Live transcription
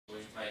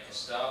to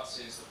start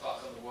is the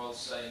plaque on the wall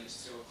saying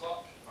it's 2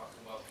 o'clock. If I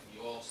can welcome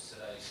you all to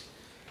today's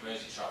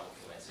Merseytravel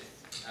committee.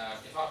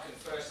 If I can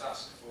first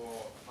ask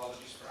for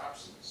apologies for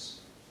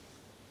absence.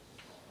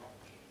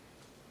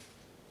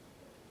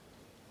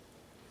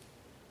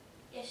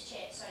 Yes,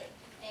 Chair, sorry.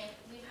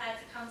 We've had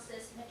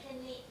councillors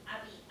McKinley,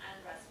 Abbey and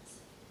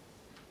Rasmussen.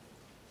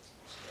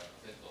 So,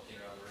 I think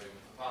looking around the room,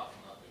 apart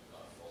from that, we've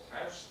got a full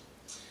house.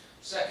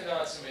 Second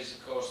item is,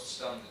 of course, the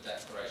standard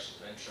declarations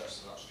of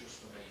interest, and that's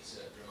just for me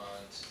to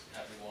remind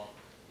everyone,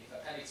 if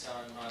at any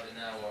time, either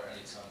now or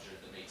any time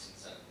during the meeting,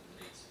 anything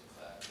they need to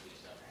declare,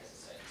 please don't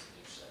hesitate to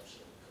do so,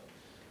 so we can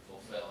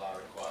fulfil our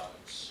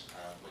requirements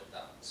with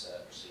that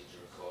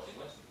procedure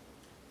accordingly.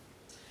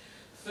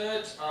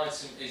 Third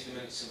item is the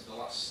minutes of the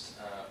last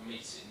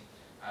meeting.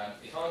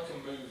 If I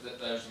can move that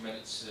those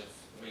minutes of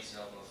the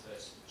meeting held on the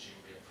 30th of June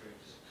be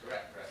approved as a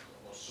correct record,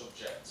 or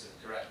subject to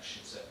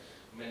correction to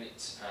minute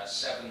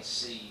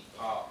 7C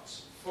part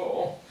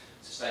 4,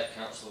 to state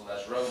councillor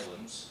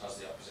Rowlands as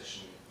the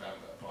opposition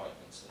member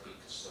appointment to the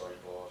Foulkes Story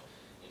Board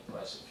in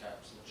place of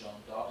councillor John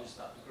Dodd. Is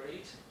that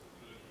agreed?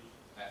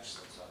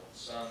 Excellent. I will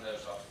sign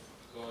those off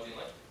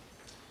accordingly.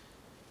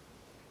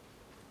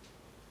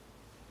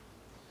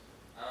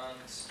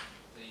 And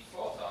the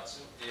fourth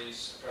item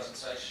is a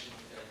presentation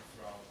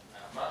from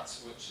Matt,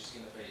 which is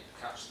going to be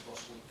the Catch the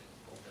Bus Week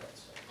update.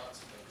 So Matt,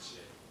 over to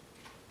you.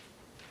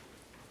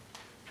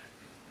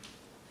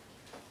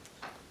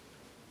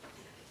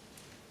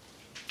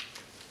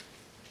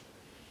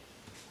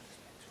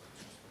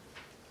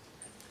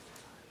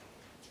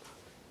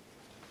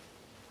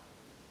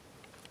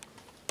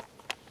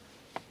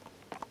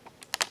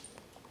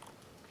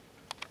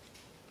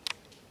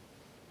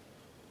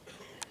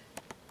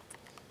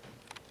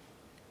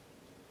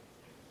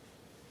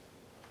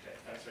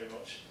 Thanks very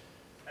much.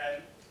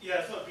 Yeah,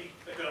 I thought it would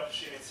be a good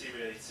opportunity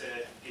really to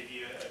give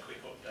you a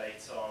quick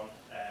update on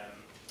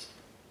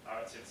our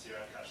activity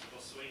around Catch the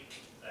Bus Week.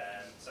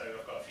 So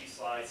I've got a few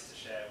slides to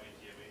share with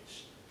you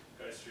which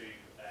goes through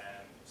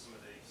some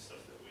of the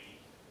stuff that we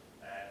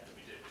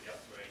did with the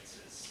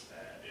operators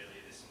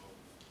earlier this month.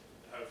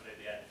 Hopefully at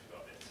the end, if we've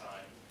got a bit of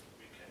time,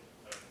 we can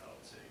open up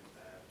to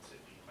a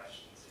few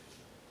questions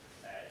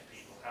if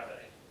people have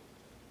any.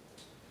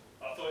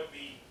 I thought it would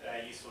be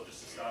useful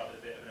just to start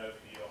with a bit of an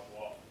overview on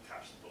what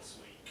Catch the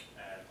Bus Week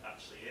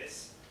actually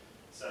is.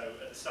 So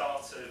at the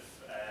start of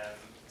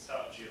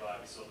July,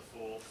 we saw the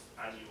 4th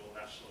annual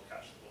National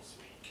Catch the Bus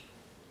Week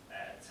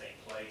take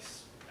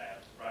place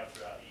right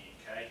throughout the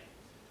UK.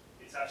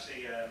 It's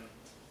actually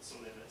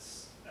something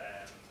that's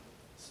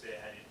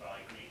spearheaded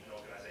by an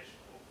organisation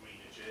called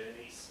Greener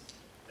Journeys.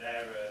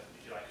 They're,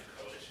 if you like, a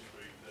coalition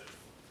group of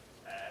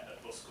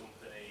bus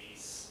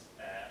companies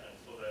and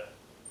other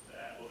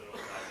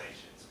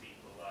organisations,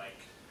 people like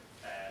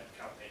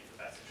Campaign for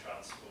Better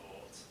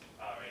Transport,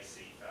 RAC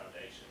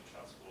Foundation,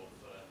 Transport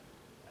for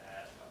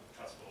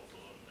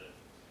London,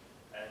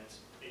 and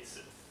it's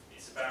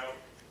about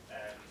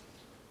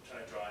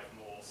trying to drive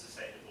more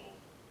sustainable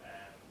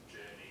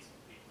journeys,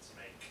 people to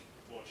make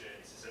more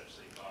journeys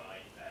essentially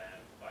by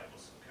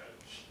bus and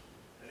coach.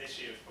 And this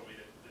year was probably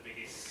the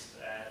biggest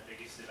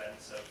event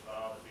so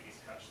far, the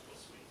biggest Catch the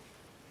Bus Week,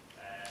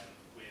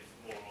 with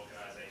more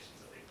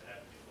organisations I think than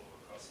ever before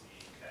across the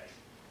UK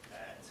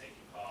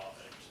taking part,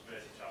 and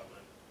Merseytravel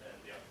and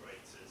the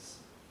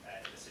operators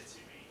in the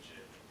city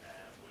region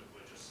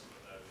were just some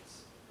of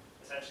those.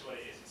 Essentially what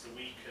it is, it's a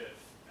week of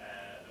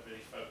a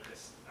really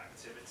focused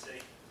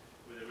activity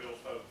with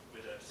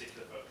a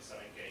particular focus on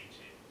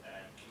engaging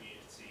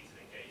communities and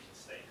engaging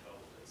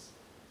stakeholders,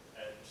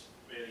 and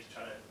really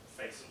trying to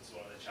face up to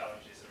one of the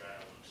challenges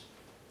around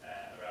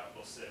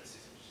bus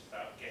services, which is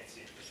about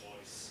getting the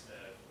voice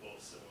of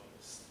bus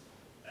amongst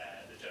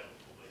the general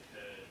public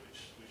heard,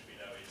 which we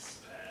know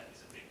is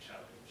a big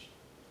challenge.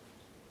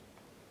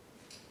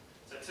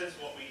 So in terms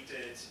of what we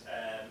did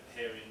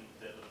here in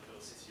the Liverpool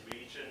city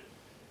region,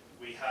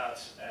 we had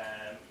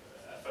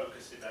a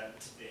focused event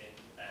in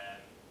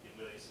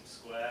Williamson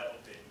Square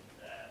up in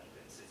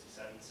the city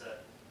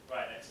centre,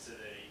 right next to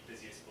the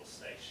busiest bus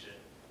station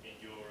in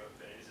Europe,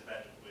 and it was an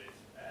event with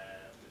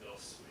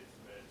us, with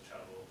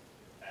Merseytravel,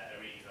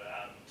 Arriva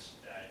and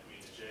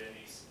Greener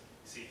Journeys.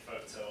 You see the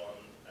photo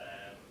on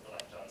the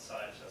left-hand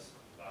side, which has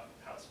our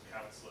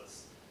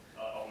councillors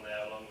on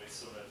there, along with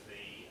some of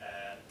the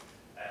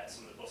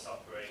bus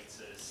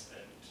operators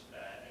and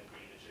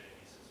Greener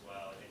Journeys as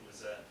well. It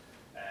was a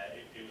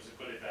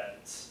good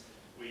event.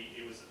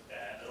 It was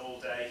an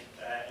all-day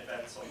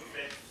event on the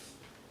 5th.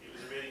 It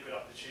was a really good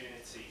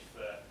opportunity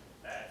for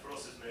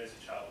us as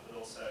Merseytravel, but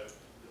also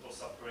the bus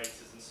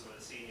operators and some of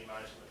the senior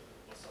management of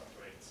the bus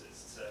operators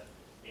to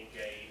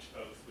engage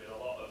both with a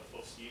lot of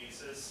bus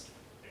users,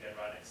 again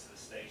right next to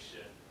the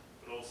station,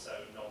 but also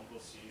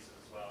non-bus users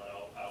as well, and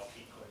I'll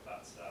keep coming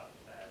back to that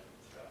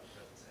throughout the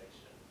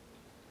presentation.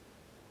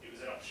 It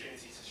was an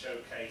opportunity to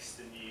showcase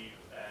the new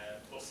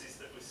buses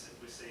that we're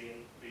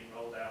seeing being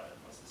rolled out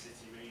across the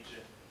city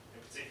region,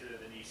 in particular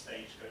the new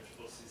stagecoach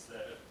buses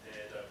that have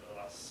appeared over the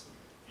last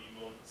few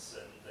months,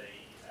 and the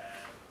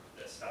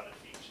standard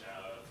feature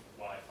now of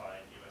Wi-Fi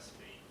and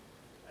USB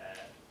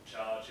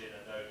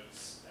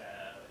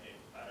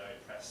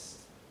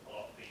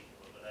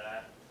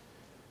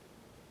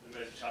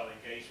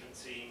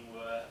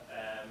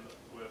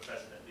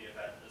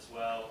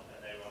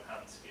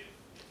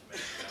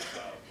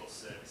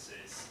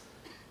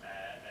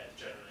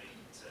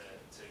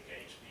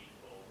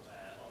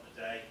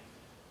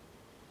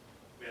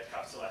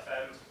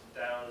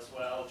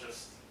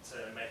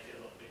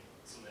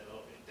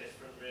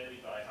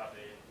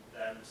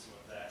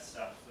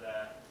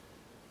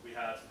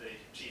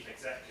Chief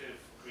Executive,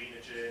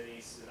 Greener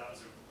Journeys, and that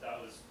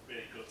was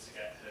really good to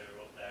get her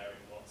up there in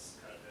what's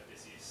kind of her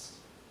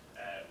busiest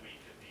week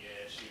of the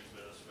year. She was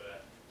with us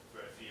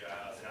for a few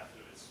hours, and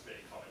afterwards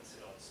really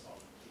commented on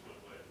the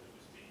good work that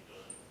was being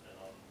done and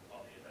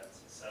on the event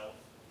itself.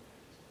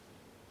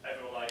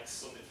 Everyone likes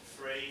something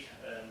for free,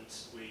 and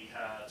we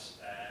had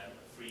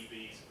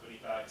freebies and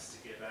goodie bags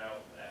to give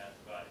out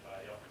provided by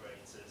the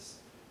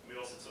operators. We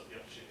also took the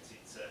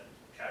opportunity to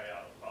carry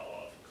out quite a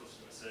lot of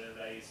customer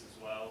surveys as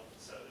well,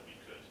 so that we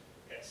could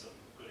get some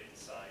good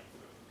insight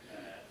from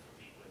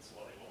people into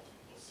what they want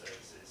from bus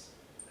services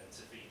and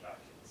to feedback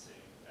into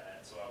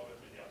to our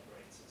work with the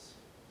operators.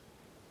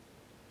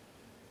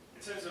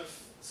 In terms of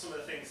some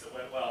of the things that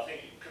went well, I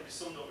think it can be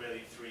summed up really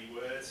in 3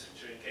 words,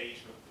 which are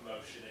engagement,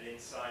 promotion and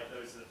insight.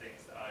 Those are the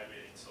things that I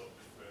really took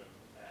from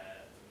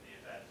the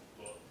event.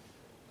 But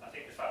I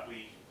think the fact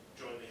we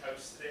jointly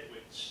hosted it,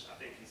 which I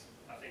think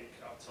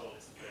I'm told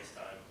it's the first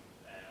time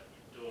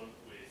we've done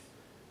with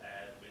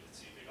the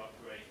 2 big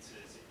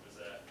operators. It was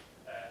a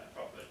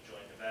proper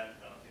joint event,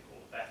 and I think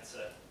all the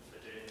better for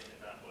doing it in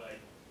that way.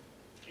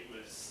 It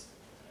was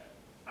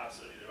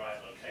absolutely the right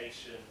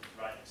location,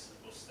 right next to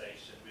the bus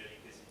station, really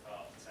busy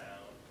part of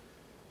town.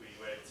 We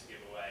were able to give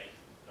away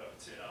over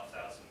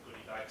 2,500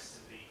 goodie bags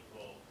to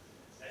people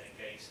and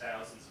engage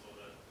thousands of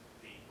other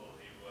people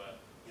who were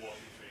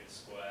walking through the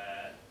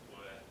square,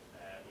 were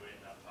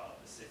in that part of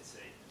the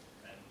city,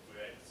 and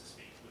were able to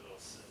speak with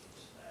us and with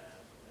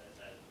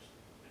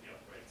the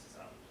operators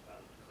and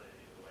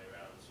clearly the other way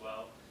around as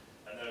well.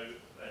 And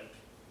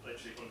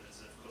literally hundreds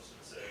of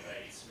customer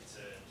surveys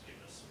returned,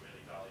 giving us some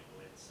really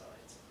valuable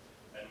insight.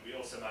 And we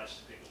also managed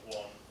to pick up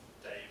one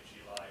day of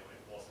July when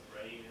it wasn't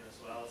raining as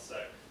well.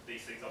 So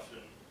these things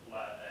often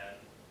fly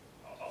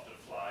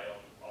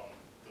on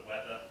the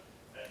weather,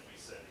 and we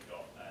certainly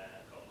got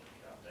lucky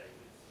that day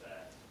with a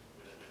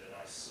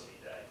nice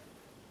sunny day.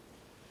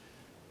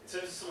 In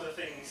terms of some of the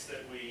things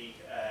that we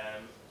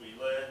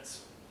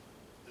learnt,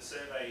 the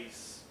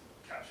surveys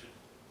captured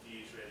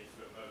views really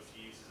from both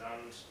users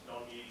and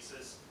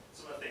non-users.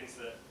 Some of the things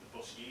that the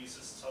bus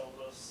users told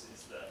us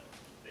is that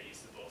they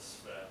use the bus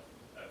for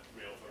a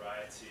real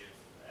variety of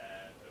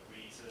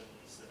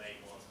reasons. The main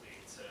ones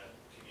being to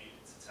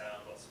commute to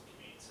town. Lots of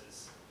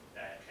commuters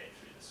came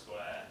through the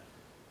square.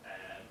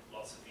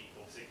 Lots of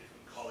people, particularly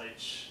from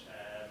college,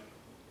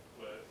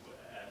 were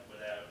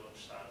there at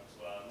lunchtime as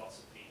well. And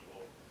lots of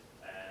people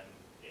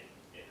in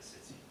the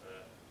city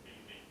who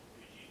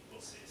use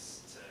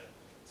buses to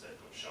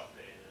go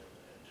shopping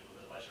and do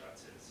other leisure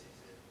activities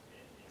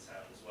in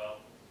town as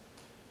well.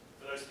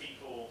 For those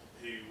people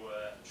who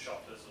were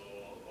shoppers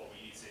or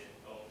used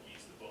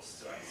the bus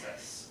to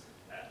access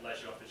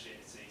leisure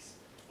opportunities,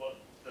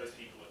 what those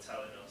people were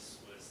telling us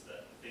was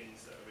that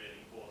things that are really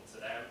important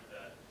to them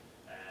are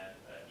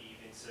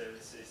evening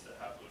services that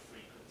have good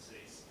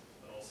frequencies,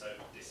 and also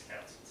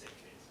discounted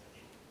tickets. And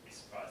you'd be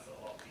surprised that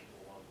a lot of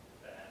people want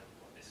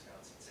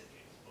discounted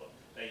tickets, but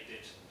they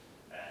did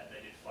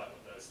flag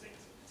up those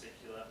things in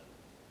particular.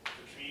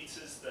 For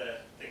commuters, the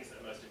things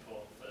that are most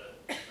important for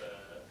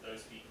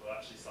those people are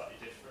actually slightly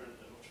different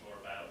and much more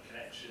about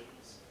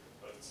connections,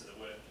 both to the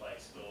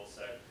workplace but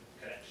also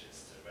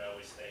connections to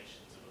railway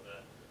stations and other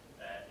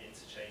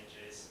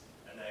interchanges.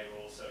 And they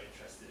were also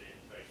interested in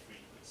very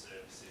frequent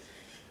services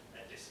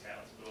and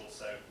discounts, but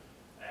also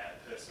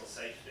personal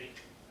safety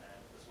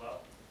as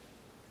well.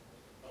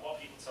 And what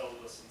people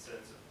told us in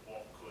terms of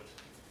what could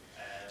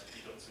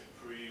be done to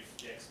improve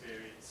the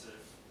experience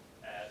of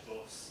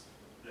bus,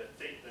 the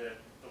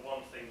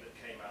one thing that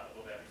came out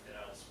above everything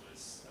else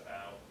was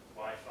about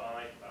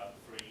Wi-Fi, about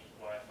free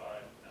Wi-Fi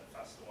and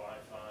faster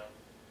Wi-Fi,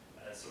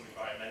 and then some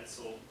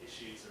environmental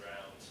issues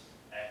around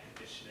air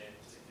conditioning,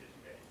 particularly as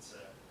we get into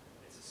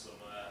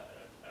summer,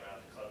 and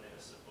around the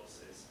cleanliness of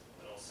buses,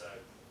 and also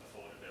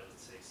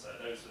affordability. So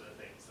those were the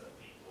things that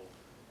people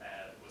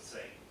were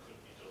saying could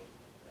be done.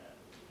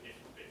 If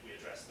we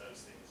address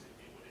those things,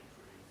 it would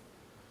improve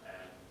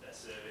their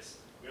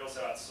service. We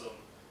also had some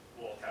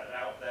more kind of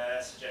out there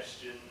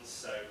suggestions,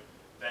 so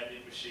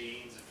vending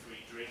machines and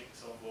free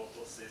drinks on board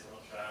buses. I'm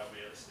not sure how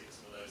realistic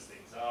some of those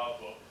things are,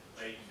 but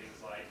maybe things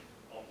like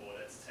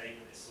onboard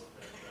entertainment is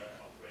something that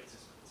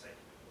operators could take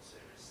a bit more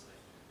seriously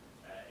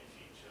in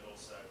future, and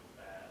also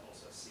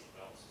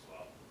seatbelts as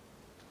well.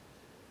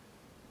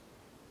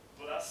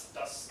 But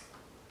that's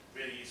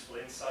really useful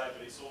insight,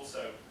 but it's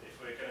also, if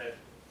we're going to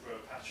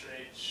grow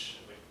patronage,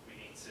 we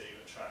need to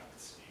attract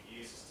new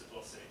users to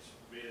bus, and it's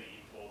really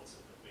important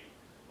that we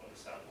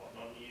understand what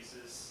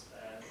non-users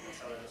are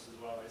telling us as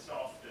well. It's not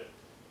often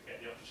we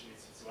get the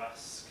opportunity to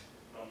ask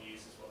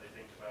non-users what they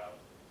think about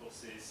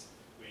buses.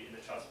 In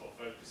the Transport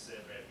Focus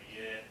survey every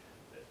year,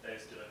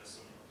 those deliver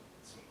some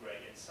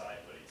great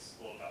insight, but it's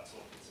all about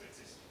talking to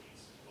existing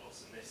users of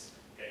bus, and this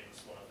gave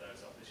us one of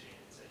those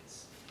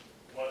opportunities.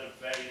 One of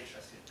the very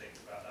interesting things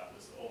about that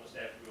was that almost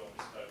everyone we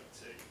spoke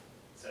to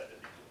said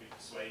that they could be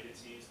persuaded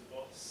to use the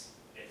bus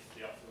if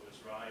the offer was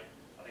right.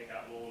 I think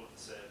out of all of the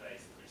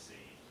surveys that we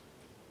received,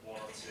 1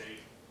 or 2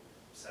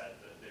 said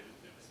that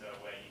there was no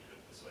way you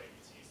could persuade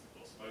me to use the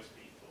bus. Most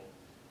people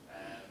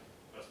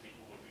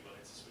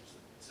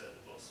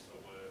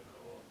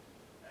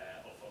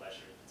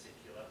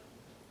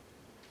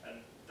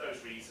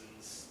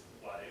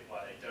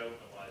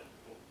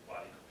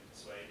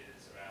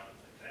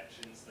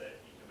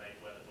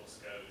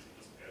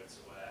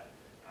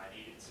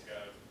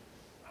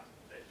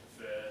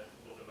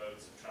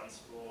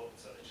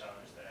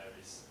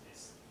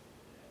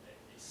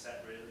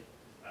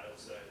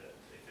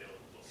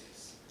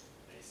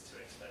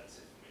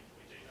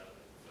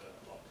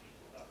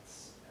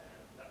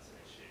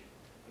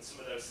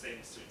those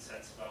things to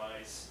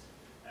incentivise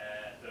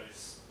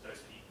those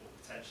people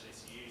potentially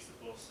to use the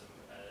bus and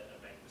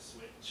make the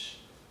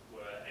switch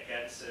were,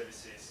 again,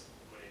 services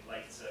running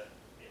later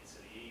into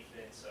the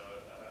evening, so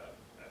a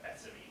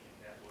better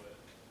evening network.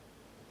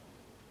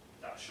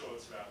 That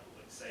assurance around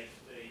public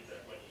safety,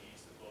 that when you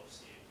use the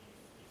bus you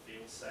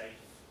feel safe,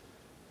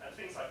 and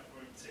things like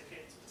route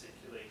tickets,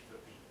 particularly for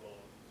people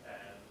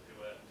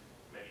who are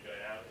maybe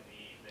going out in the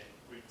evening.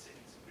 Route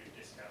tickets and route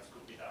discounts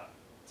could be that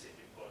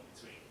tipping point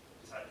between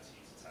deciding to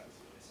use a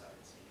taxi or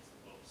deciding to use the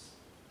bus.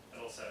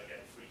 And also, again,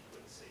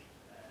 frequency of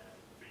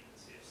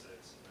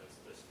service, and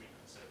those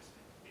frequent services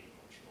being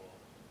much more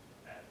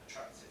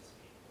attractive to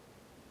people.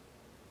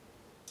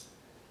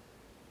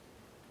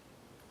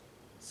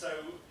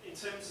 So, in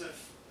terms of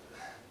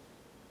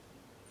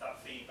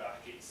that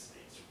feedback, it's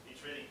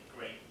really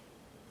great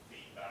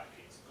feedback.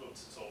 It's good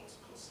to talk to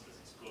customers.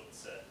 It's good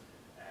to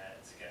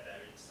get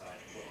their insight,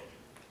 but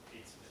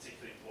it's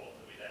particularly important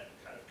that we then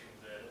kind of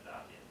convert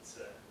that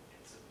into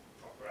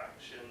proper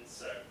action.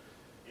 So,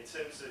 in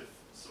terms of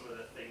some of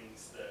the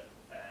things that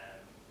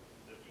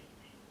we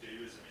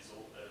do as a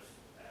result of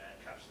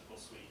Catch the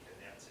Bus Week and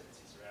the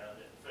activities around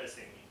it, the first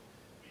thing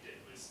we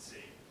did was to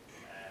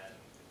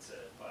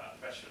put out a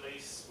press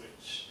release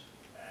which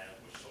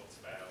talked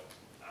about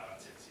our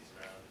activities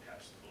around the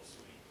Catch the Bus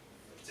Week,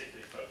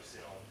 particularly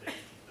focusing on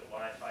the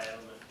Wi-Fi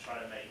element,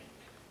 trying to make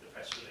the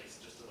press release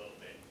just a little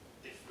bit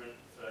different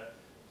for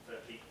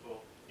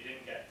people. You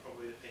didn't get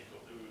probably the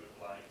pickup that we would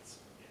have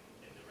liked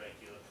in the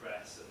regular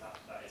press, and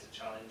that is a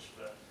challenge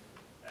for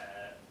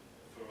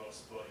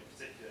us, but in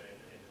particular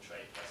in the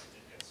trade press it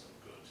did get some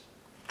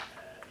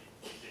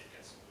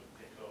good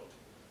pickup.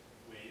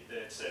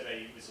 The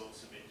survey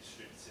results have been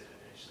distributed and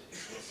initially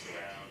discussed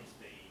around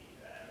the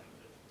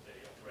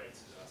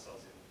operators and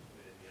ourselves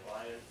within the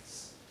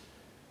Alliance.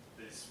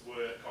 There's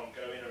work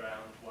ongoing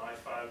around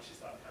Wi-Fi, which is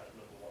that kind of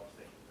number one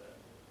thing that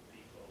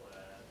people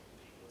are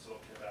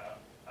talking about.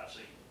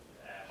 Actually,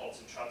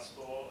 Halton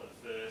Transport are the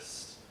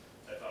first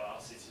of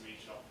our city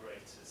region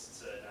operators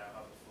to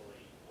now have a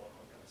fully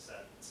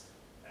 100%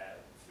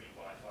 free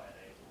Wi-Fi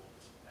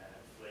enabled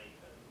fleet,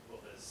 and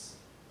others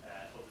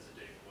are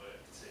doing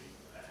work to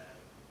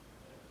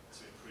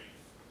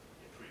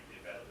improve the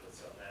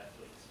availability on their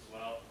fleets as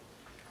well.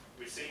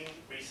 We've seen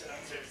recent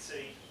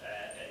activity,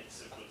 and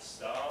it's a good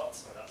start,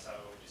 and that's how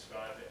I would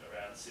describe it,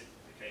 around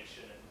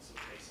simplification and in some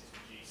cases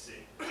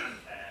reducing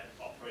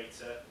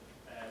operator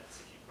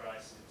ticket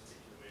prices, in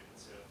particular moving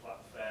to a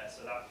flat fare.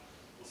 So that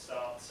will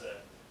start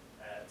to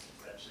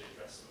potentially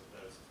address some of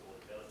those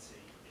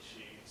affordability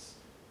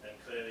issues. And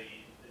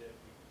clearly,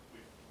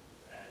 we've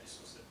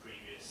discussed at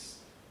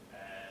previous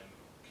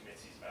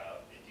committees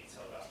in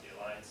detail about the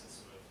Alliance and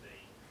some of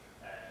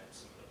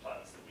the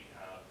plans that we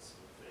have,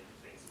 some of the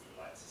things that we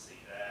would like to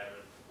see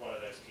there. And one of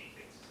those key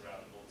things is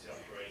around the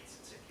multi-operator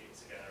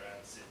tickets, again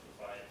around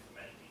simplifying for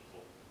many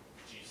people,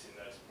 reducing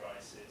those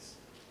prices,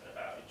 and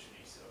about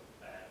introducing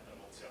a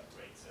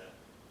multi-operator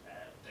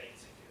day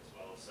ticket as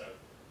well. So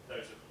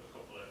those are a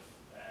couple of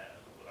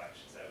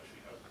actions there which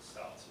we hope will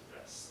start to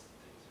address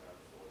things around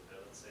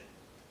affordability.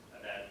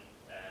 And then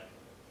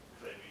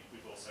clearly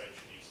we've also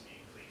introduced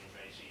new cleaning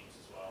regimes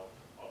as well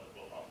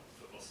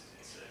for buses in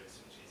service,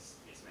 which is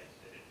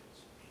making a difference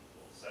for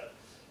people. So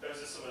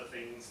those are some of the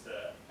things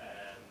that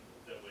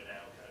we're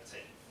now kind of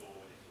taking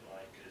forward, if you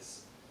like,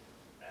 as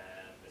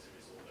a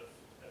result of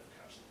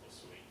Catch the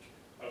Bus Week.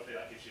 Hopefully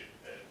that gives you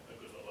a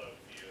good little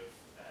overview of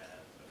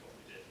what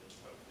we did, and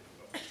hopefully we've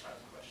got some time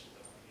for questions.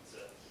 I'm happy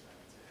to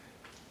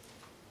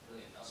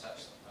Brilliant, that's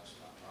excellent. Thanks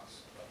for that, Matt.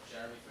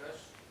 Jeremy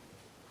first.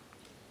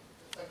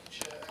 Thank you,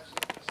 Chair.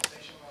 Excellent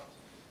presentation, Matt.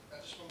 I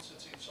just wanted to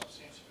take this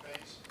opportunity to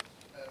praise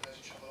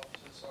Merseytravel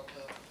officers and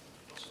the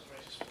bus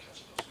operators for Catch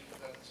the Bus Week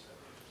event at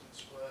Liverpool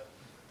Square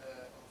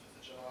on 5th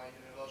of July. You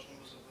know, large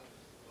numbers of the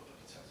public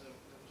attended,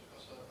 there was, of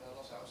course, a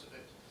lot out of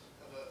it.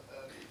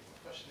 My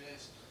question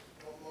is,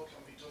 what more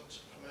can be done to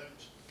promote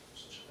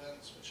such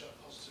events which are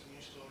positive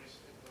news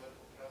stories in the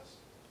local press?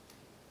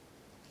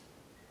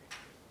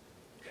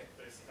 Okay,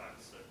 thanks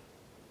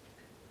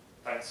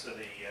for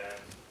the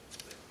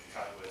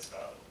kind words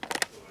about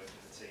the work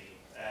of the team.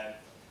 I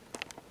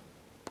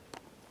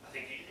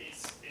think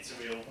it's a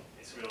real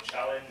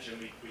challenge, and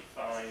we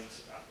find,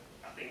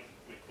 I think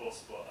with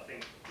bus, but I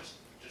think just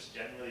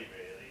generally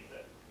really,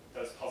 that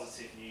those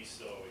positive news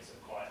stories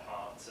are quite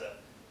hard to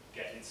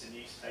get into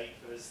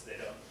newspapers. They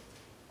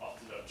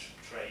often don't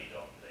trade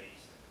on the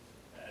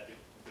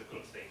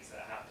good things that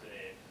are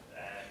happening,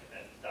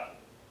 and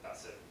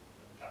that's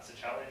a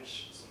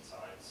challenge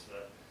sometimes for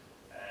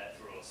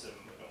us, and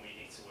we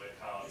need to work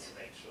hard to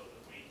make sure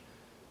that we're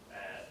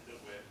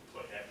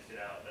putting everything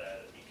out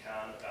there that we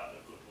can about the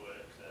good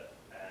work that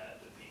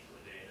people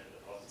are doing, and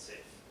the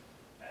positive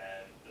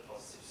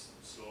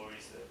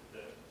stories that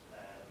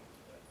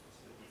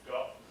we've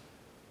got.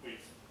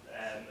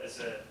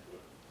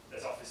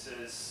 As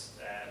officers,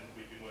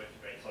 we've been working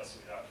very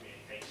closely with our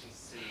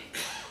communications team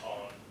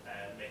on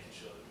making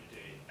sure that we're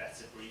doing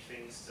better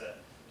briefings to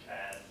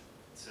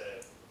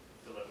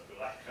the Liverpool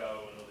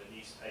Echo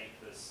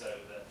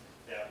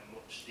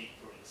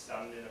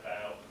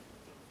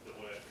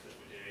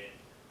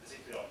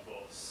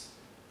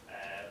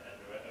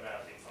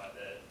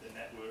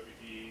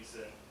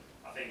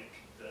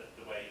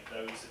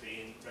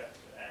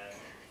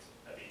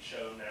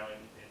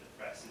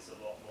a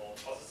lot more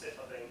positive,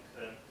 I think,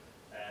 than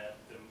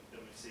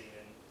we've seen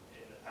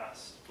in the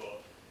past.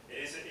 But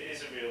it is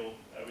a real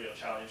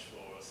challenge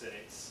for us, and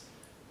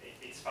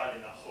it's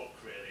finding that hook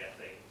really, I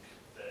think,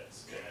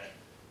 that's going to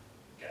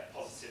get a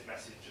positive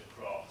message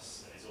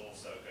across and is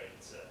also going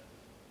to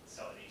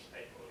sell a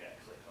newspaper or get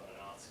a click on an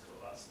article.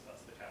 That's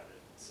the kind of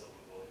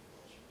silver bullet.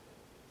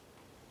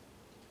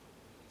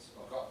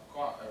 I've got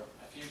quite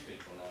a few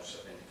people now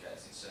who have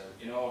indicated, so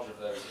in order of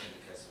those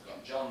indicators, I've got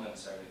John, then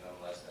Tony, then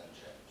Les, then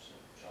James. So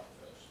John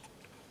first.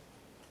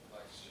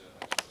 Thanks, Chair.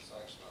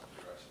 Thanks, Matt,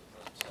 for your excellent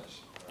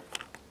presentation.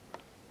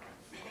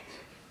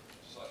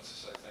 Just like to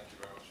say thank you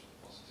very much for the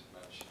positive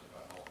mention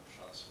about modern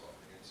transport. I'm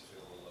beginning to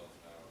feel the love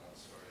now, and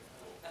that's very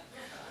important.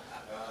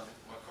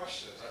 My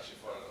question is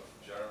actually followed up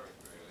from Jeremy,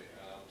 really.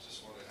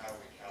 Just wondering how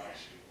we can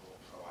actually be more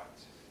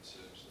proactive in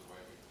terms of the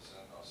way we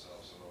present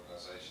ourselves as an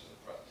organisation at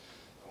the press,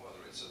 and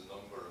whether it's a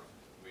number of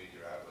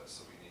media outlets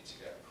that we need to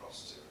get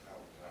across to, and how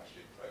we can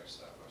actually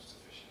approach that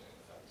most efficiently and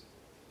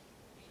effectively.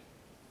 Thank you.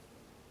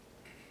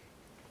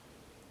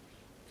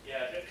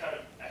 Yeah, I kind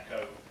of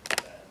echo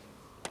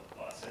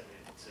what I said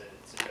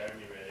to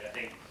Jeremy, really. I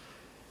think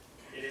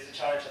it is a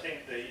challenge. I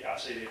think the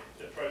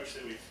approach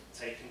that we've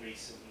taken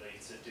recently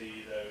to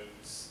do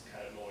those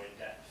kind of more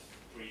in-depth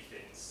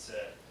briefings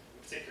to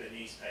particular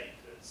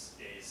newspapers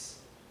is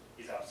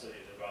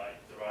absolutely the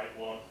right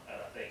one,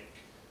 and I think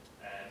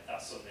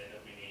that's something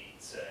that we need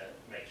to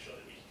make sure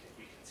that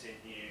we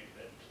continue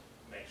and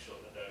make sure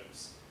that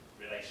those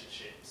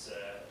relationships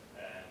are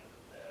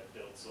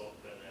built up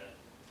and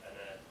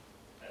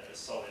are as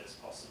solid as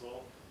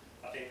possible.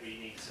 I think we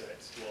need to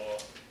explore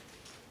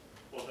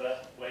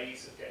other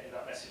ways of getting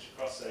that message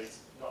across, so it's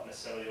not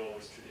necessarily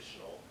always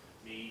traditional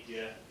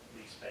media,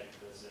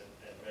 newspapers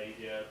and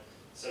radio.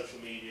 Social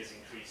media is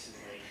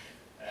increasingly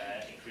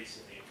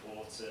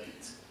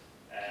important,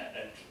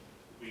 and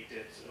we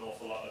did an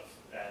awful lot of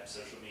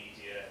social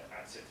media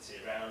activity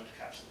around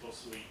Catch the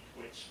Bus Week,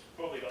 which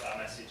probably got that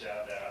message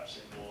out there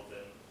actually more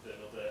than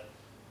other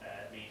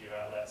media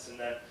outlets. And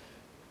then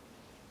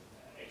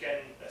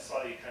again, a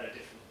slightly kind of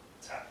different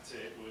tack to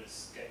it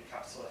was getting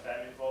Capital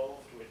FM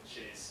involved, which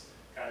is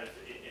kind of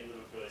in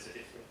Liverpool is a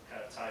different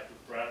kind of type of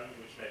brand,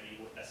 which maybe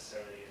you wouldn't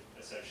necessarily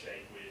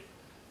associate with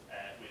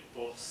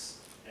bus.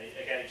 And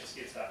again, it just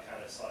gives that kind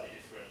of slightly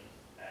different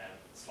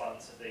slant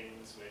to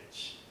things,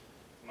 which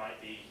might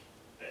be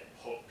a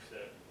hook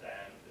that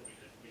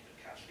we could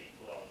catch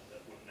people on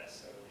that wouldn't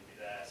necessarily be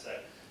there. So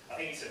I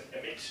think it's a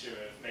mixture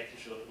of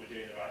making sure that we're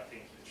doing the right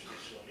things with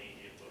traditional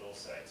media, but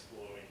also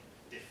exploring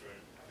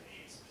different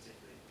avenues,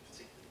 particularly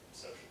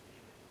social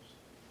media.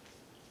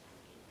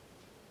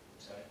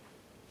 Sorry.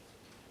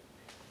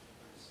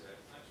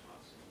 Thanks,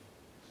 Matt.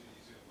 You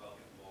do well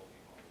getting more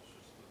people on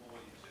buses. The more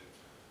you do,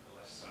 the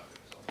less traffic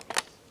is on the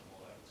road, the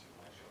more that to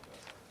make sure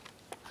better.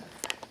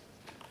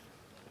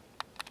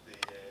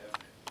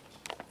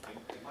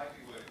 It might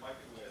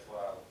be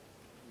worthwhile.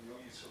 You know,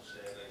 you took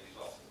surveys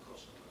off the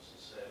customers and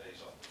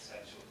surveys off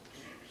potential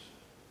customers.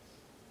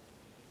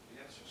 You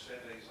get some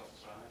surveys off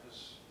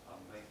drivers and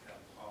make them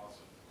part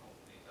of the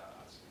company that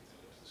actually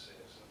delivers the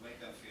service, and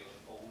make them feel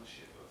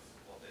ownership of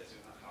what they're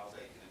doing and how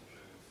they can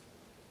improve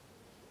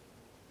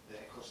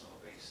their customer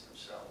base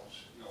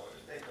themselves. You know,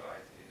 if they've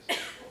got ideas,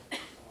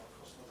 our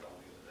customer down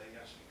the other day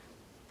actually could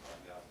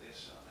probably have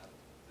this, and then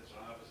the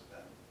drivers are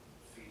then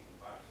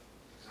feeding back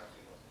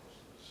exactly what the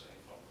customer is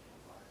saying from the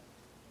front line.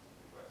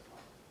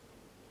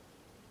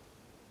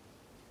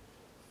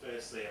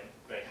 Firstly, I'm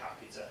very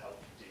happy to help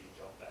you do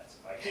your job better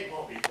by getting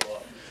more people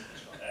on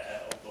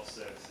bus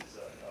services.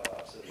 I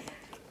absolutely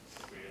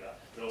agree with that.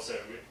 But also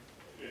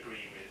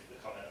agree with the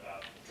comment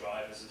about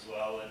drivers as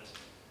well. And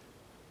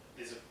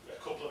there's a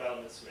couple of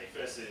elements for me.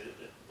 Firstly,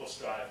 the bus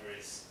driver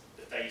is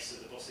the face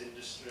of the bus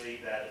industry.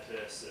 They're the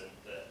person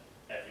that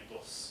every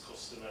bus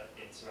customer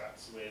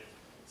interacts with.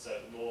 So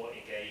the more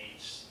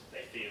engaged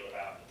they feel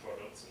about the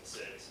product and the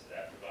service that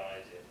they're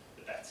providing,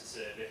 the better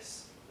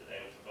service that they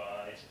will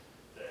provide,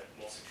 the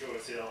more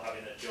security they'll have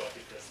in their job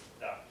because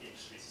that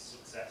industry is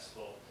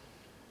successful.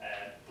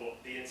 But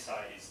the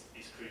insight is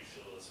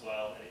crucial as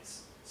well, and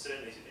it's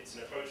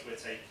an approach we're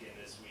taking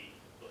as we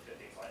look at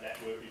things like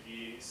network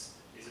reviews,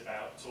 is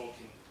about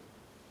talking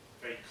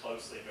very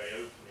closely, very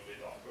openly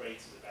with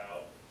operators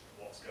about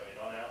what's going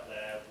on out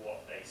there,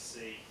 what they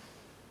see.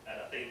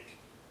 And I think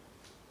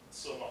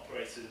some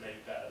operators may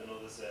be better than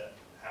others at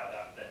how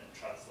that then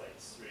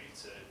translates through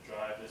to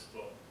drivers,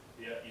 but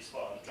you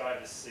spot on, the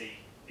drivers see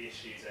the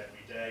issues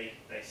every day,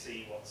 they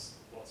see what's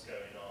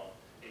going on.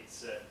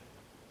 It's a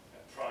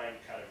prime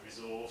kind of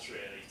resource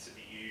really to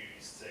be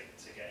used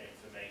to get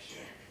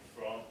information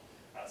from.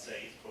 I'd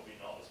say it's probably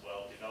not as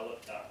well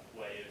developed, that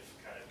way of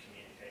kind of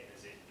communicating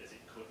as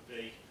it could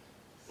be,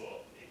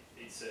 but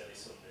it's certainly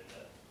something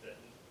that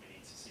we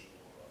need to see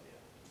more of.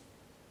 Yeah.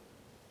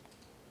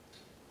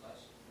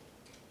 Nice.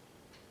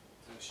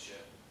 Thanks,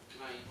 Chair.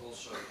 Can I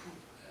also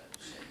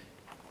say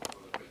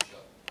what a great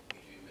job we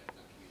do in making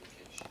that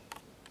communication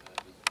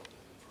with the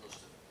public, and for us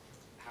to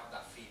have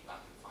that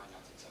feedback and find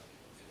out exactly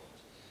what they want.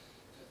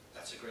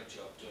 That's a great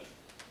job done.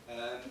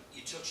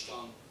 You touched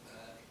on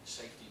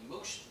safety.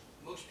 Most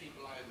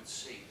people I would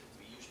see that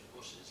we use the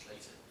buses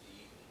later in the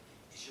evening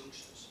is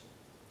youngsters.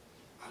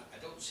 And I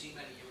don't see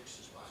many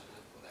youngsters behind the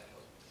Liverpool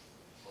Echo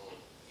or,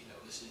 you know,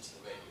 listening to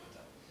the radio with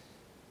that.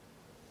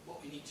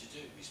 What we need to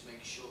do is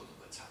make sure that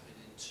we're tapping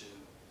into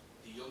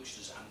the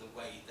youngsters and the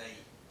way they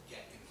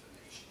get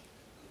information.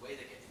 And the way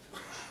they get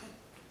information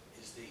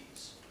is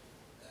these.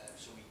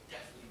 So we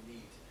definitely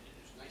need, it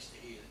was nice to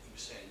hear that you were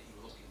saying that you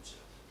were looking to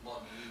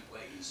modern new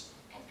ways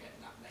of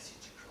getting that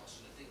message across.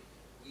 And I think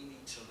we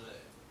need to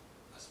learn,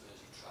 as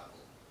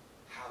Merseytravel,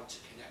 how to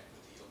connect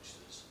with the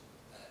youngsters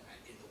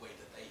in the way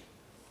that they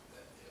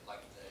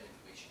like their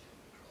information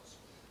coming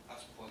across.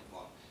 That's point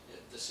one.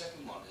 The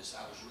second one is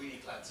I was really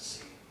glad to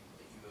see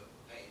that you were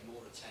paying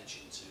more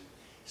attention to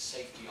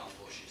safety on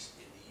buses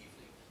in the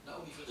evening, not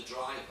only for the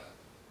driver,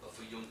 but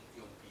for young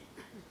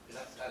people.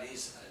 Because that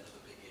is another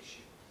big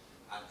issue.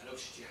 And I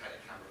noticed you had a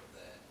camera up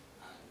there,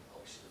 and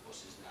obviously the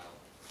buses now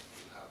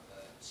do have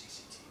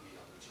CCTV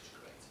on, which is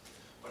great.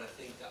 But I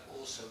think that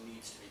also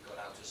needs to be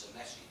got out as a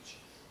message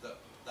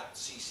that that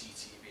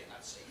CCTV and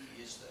that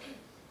safety is there.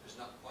 Because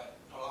not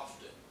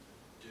often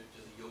do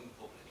the young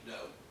public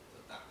know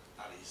that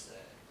that is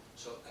there.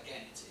 So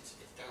again, it's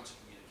down to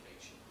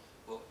communication.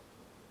 But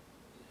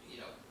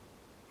you know,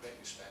 great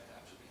respect,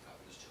 absolutely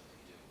fabulous job that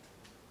you're doing.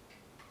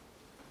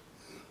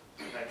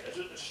 Thank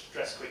you. I'll just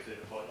address quickly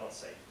the point on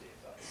safety,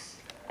 if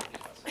that's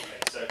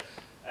okay. So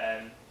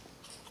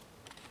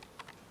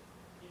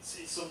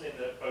it's something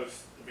that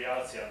both the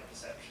reality and the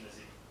perception has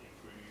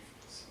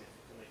improved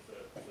significantly for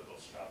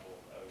bus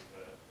travel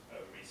over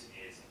recent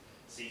years. And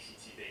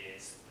CCTV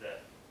is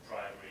the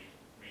primary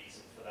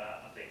reason for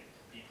that. I think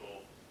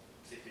people,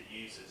 particularly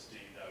users, do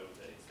know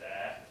that it's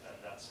there, and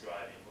that's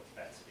driving much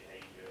better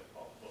behaviour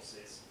on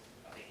buses.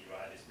 I think you're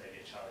right, there's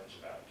maybe a challenge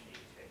about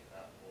communicating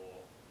that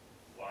more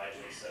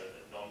widely so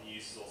that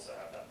non-users also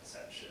have that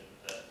perception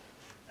that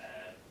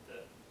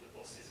that the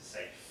bus is a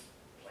safe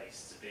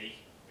place to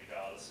be,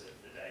 regardless of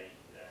the day,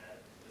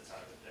 the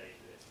time of day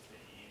that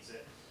you use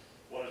it.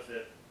 One of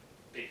the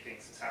big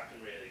things that's happened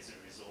really as a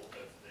result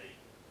of the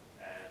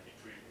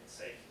improvement in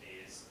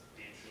safety is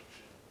the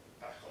introduction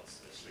back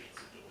onto the streets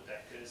of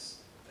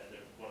double-deckers. And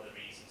one of the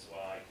reasons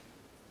why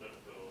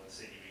Liverpool and the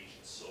city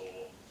region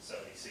saw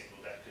so many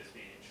single-deckers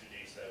being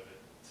introduced over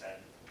 10,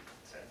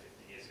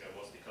 15 years ago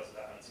was because of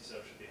that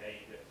antisocial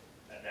behaviour.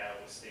 And now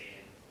we're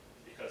seeing,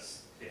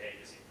 because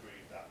behaviour's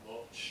improved that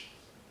much,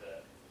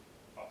 that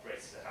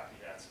operators are happy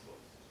now to put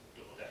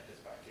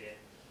double-deckers back in.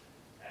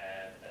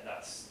 And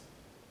that's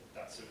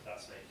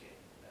making,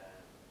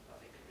 I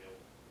think, a real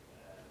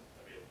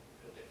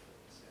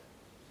difference. Yeah.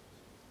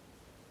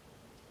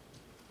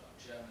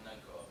 Chairman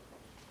Nanko.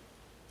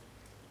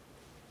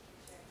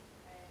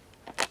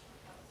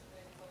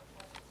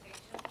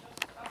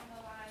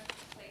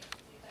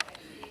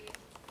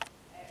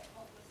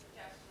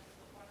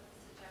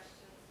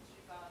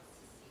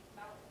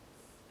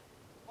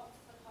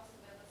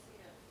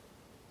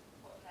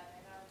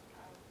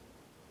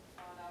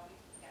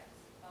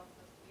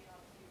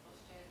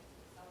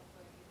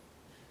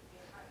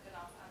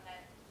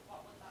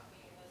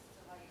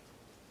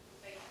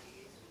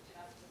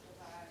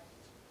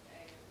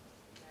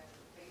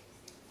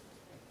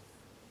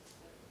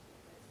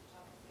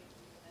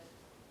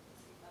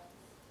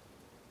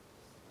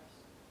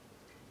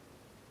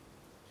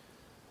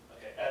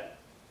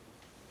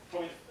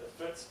 Probably the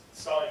first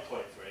starting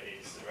point for it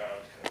is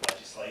around kind of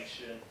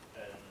legislation,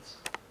 and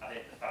I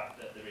think the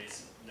fact that there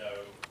is no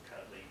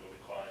kind of legal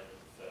requirement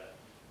for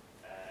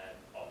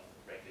on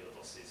regular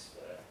buses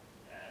for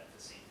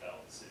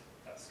seatbelts,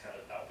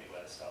 that'll be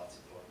where the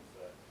starting point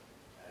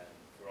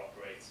for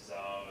operators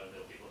are, and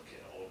they'll be looking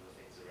at all of the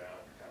things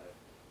around kind of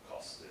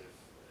cost of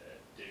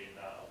doing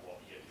that and what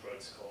your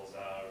protocols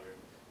are, and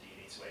do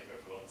you need to wait for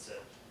everyone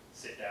to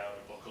sit down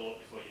and buckle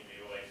up before you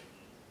move away from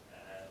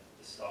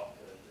the stop,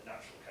 and the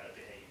natural kind of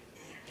behaviour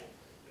that people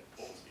have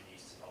always been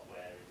used to not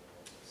wearing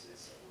on buses.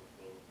 So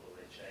will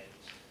they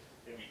change?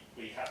 And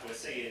we're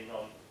seeing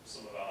on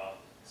some of our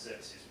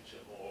services which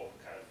are more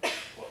kind of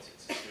pointing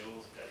to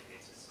schools,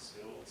 dedicated to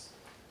schools,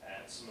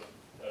 and some of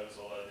those,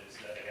 although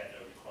there's again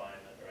no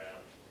requirement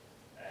around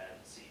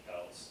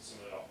seatbelts,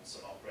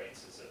 some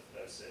operators of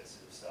those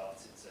services have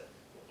started to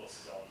put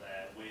buses on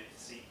there with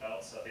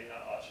seatbelts. So I think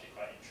that'll actually be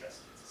quite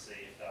interesting to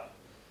see if that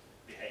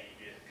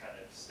behaviour kind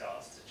of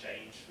starts to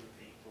change from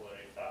people, or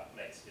if that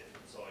makes a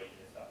difference, or even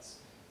if that's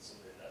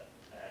something that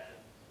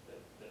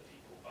that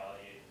people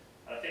value.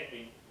 And I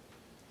think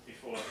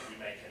before we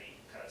make any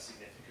kind of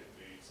significant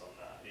moves on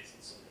that, it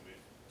isn't something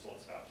we've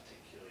talked about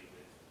particularly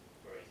with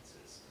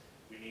operators.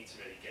 We need to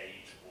really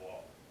gauge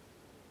what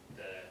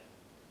the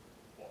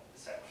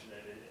perception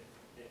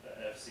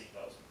of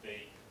seatbelts would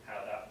be,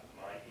 how that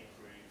might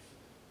improve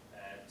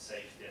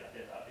safety, and I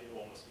think that it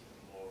will almost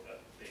become more of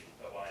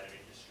a wider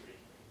industry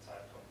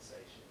type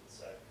conversation.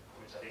 So,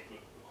 which I think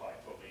we're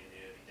quite probably in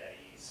the early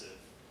days of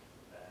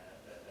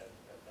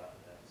that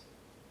now. So.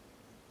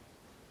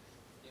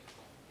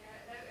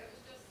 Yeah, no, it was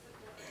just a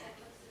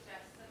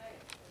suggestion. It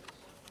was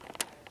just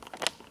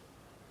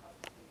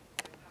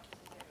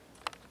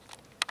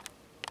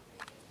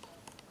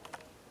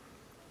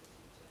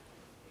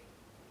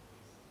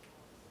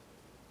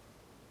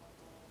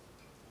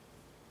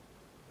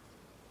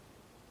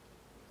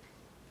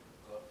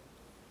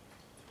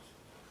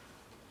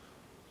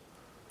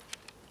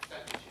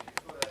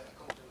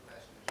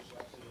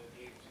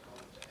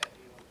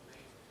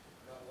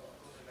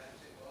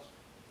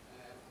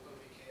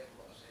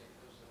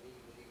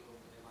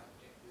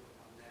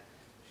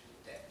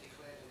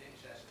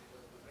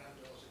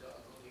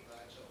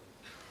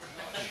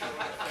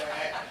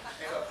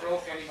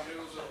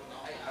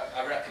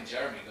I reckon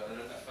Jeremy got it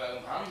in a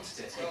foam hand,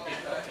 did he?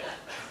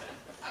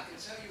 I can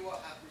tell you what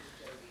happened with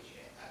Jeremy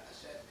here. I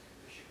said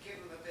we should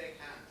give him a big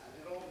hand, and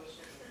then all of a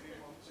sudden we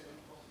want to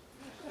input.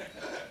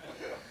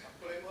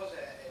 But it was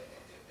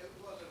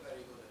a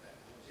very good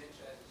event. It was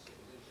interesting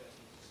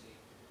to see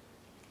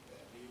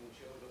the young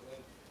children.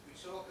 When we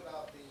talk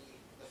about the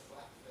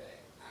flat fare,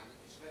 and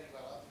it's very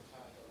well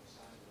advertised on the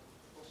side of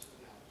the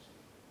buses now. We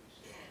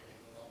see it in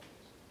the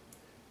Rowlands.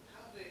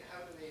 How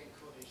do they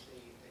encourage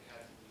the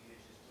casual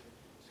users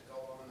to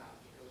go on that?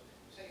 Because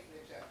say for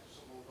example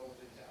someone goes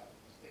into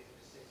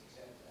the city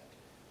centre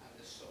and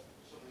there's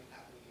something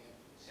happening in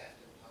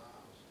Sefton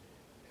Farms.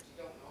 If you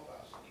don't know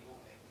about something, you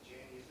won't make the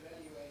journey. Is there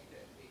any way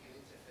that they can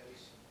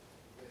interface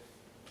with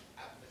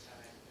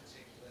advertising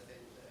particular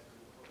things that are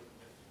concurrent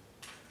with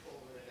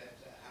all the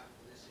events that happen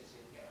in the city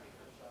and get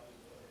people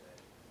travelling over there?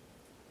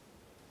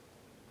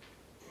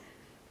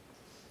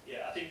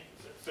 Yeah, I think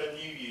for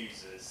new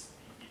users,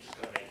 you've just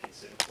got to make it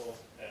simple,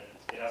 and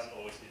it hasn't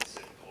always been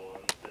simple.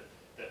 And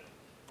the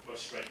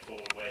most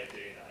straightforward way of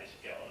doing that is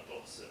you get on a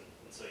bus and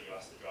until you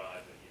ask the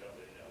driver, you don't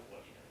really know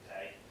what you're going to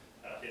pay.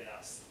 And I think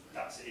that's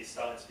it's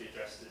starting to be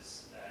addressed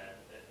as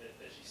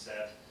you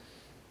said.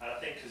 And I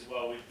think as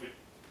well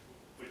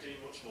we're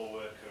doing much more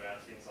work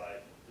around things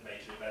like the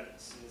major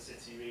events in the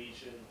city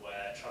region,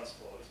 where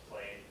transport is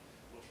playing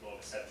much more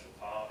of a central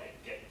part in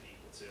getting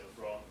people to and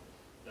from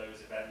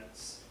those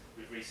events.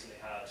 We've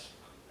recently had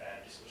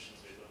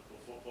discussions with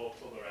Liverpool Football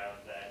Club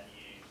around their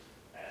new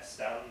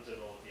stand and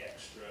all of the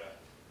extra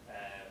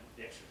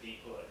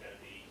people that are going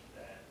to be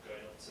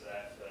going up to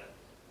there for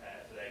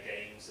their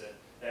games. And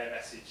their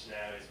message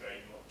now is very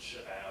much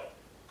about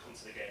come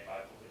to the game by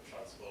public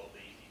transport,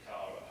 leave your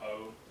car at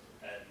home.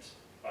 And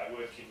by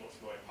working much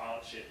more in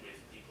partnership with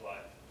people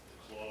like the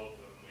club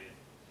and with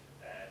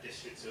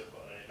districts who have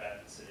got an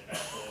events and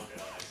event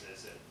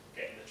organisers, and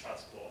getting the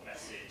transport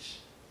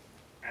message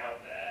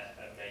out there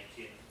and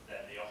making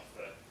then the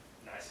offer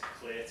nice and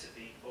clear to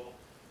people,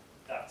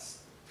 that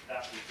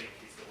we think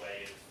is the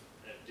way of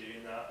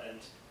doing that.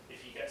 And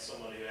if you get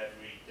someone who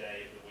every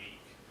day of the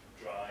week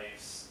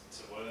drives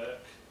to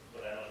work,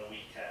 but then on a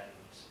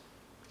weekend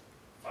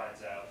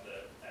finds out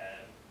that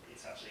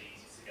it's actually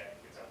easy to get,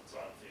 for example, to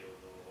Anfield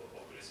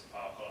or Goodison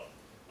Park on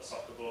a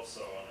soccer bus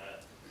or on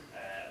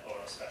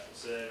a special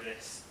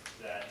service,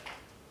 then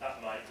that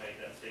might make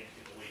them think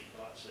in the week,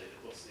 well, actually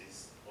the bus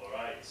is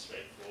alright, it's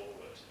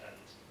straightforward, and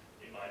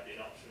it might be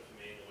an option for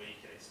me in the week,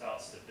 and it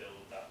starts to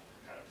build that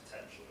kind of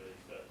potential really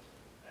for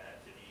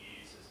new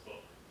users.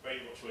 But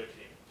very much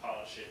working in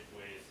partnership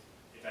with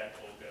event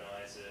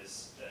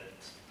organisers and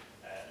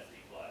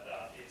people like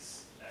that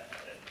is,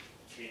 and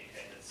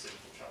communicating a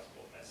simple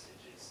transport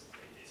message is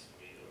for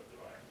me the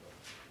right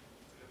approach.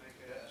 To make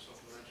a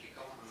supplementary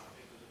comment on that,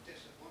 because it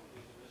disappointed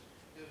me.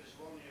 There was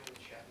one young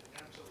chap in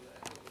council that I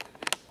thought was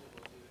visible,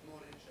 he was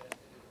more interested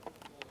in the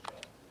football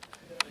shop.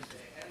 That was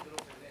ended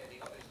up in there, he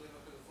got his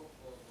Liverpool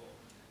football book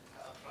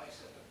at a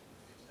price that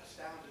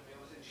astounded me. I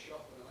was in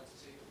shock when I went to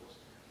see the bus.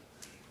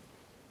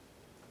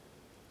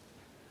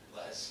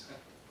 Les?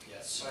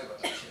 Yeah, sorry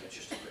about that, Chair.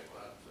 Just a quick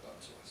one, I forgot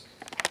to ask.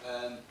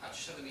 I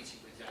just had a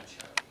meeting with Jan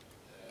Chowdhury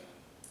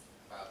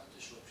about the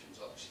disruptions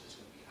obviously that's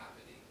going to be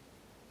happening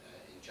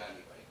in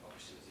January,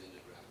 obviously with the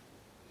underground.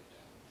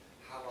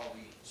 How are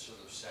we sort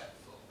of set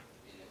for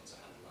being able to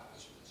handle that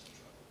as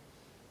Merseytravel?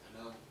 I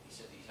know he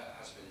said he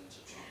has been in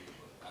touch with you,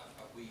 but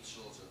have we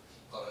sort of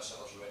got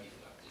ourselves ready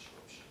for that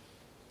disruption?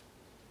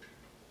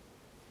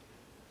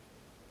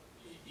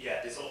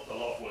 Yeah, there's a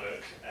lot of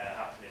work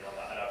happening on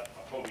that, and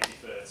I probably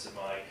defer to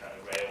my kind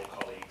of rail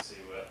colleagues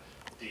who are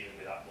dealing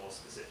with that more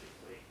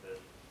specifically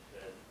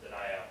than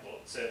I am.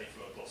 But certainly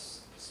from a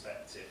bus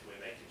perspective,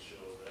 we're making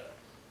sure that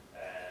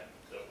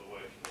we're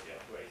working with the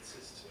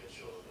operators to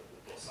ensure that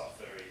the bus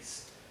offer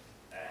is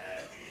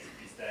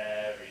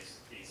there,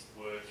 is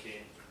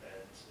working,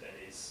 and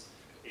is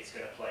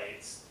going to play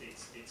its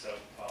own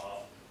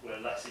part.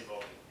 We're less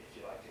involved, if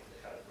you like, in the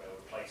kind of rail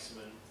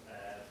replacement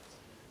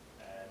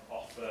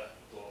offer,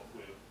 but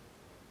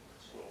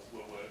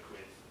we'll work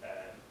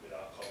with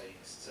our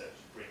colleagues to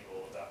bring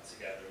all of that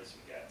together as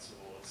we get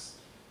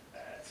towards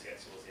the end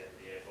of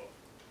the year. But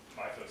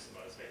my focus at the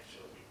moment is making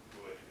sure that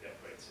we're working with the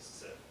operators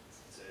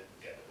to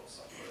get the bus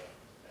offer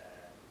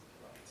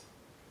right.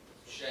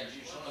 Shane, do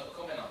you just want to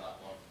come in on that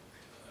one?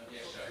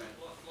 Yes, sir.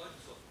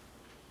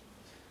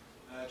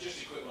 Just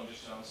a quick one,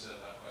 just to answer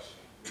that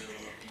question.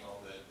 We're working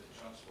on the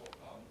transport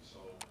plan, so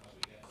as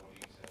we get more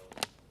details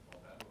on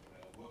that,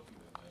 we're working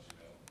with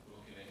Merseytravel, we're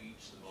looking at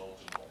each of the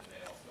modes and what they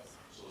may offer.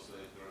 So as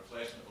the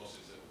replacement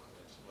buses that will come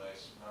into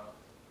place now,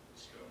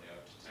 it's currently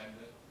out to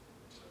tender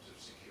in terms of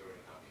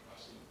securing that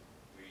capacity.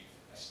 We've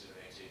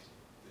estimated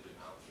the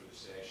demand through the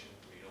station.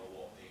 We know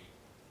what the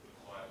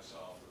requirements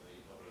are for the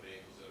number of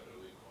vehicles that are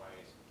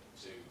required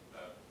to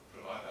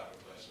provide that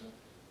replacement.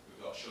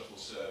 We've got shuttle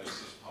service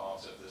as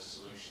part of the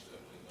solution that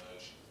will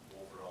emerge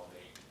over on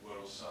the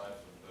Wirral side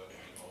from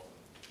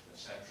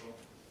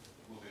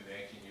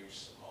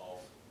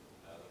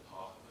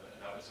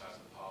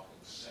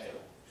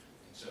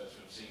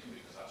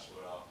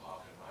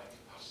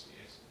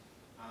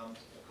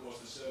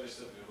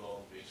service that we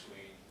run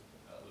between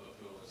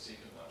Liverpool and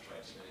Seacombe, that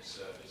 20-minute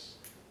service.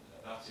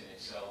 That in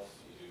itself,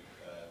 you've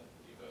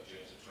got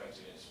journeys of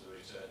 20 minutes for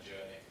the return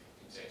journey. It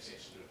can take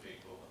 600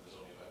 people, and there's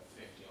only about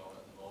 50 on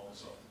at the moment.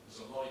 So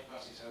there's a lot of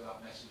passes how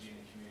that messaging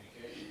and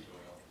communication is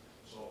going on.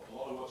 So a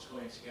lot of what's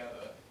going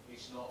together,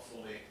 it's not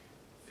fully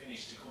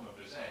finished to come and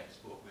present,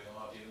 but we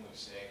are dealing with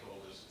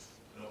stakeholders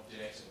and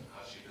updating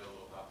as you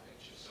build up that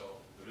picture.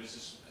 So there is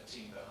a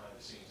team behind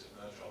the scenes at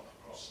Merseytravel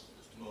across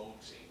the whole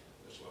team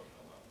that's working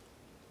on that.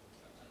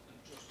 And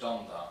just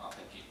on that, I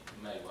think it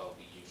may well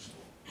be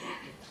useful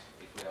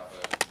if we have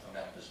a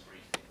members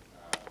briefing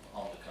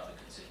on the kind of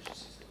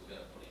contingencies that we're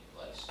going to put in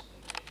place in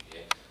the new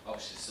year.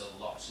 Obviously, still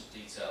lots of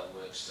detailed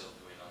work still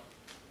going on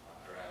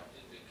around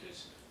it,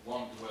 because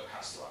one, the work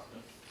has to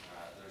happen.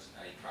 There isn't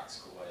any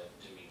practical way of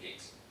doing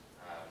it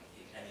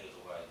in any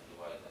other way than the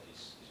way that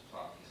is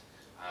planned.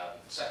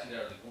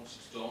 Secondarily, once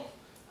it's done,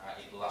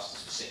 it will last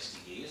us for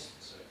 60 years,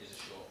 so it is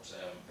a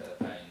short-term bit of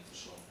pain for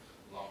some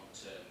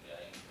long-term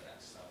gain. The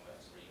next time we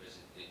have to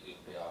revisit it, it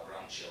will be our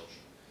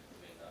grandchildren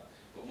doing that.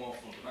 But more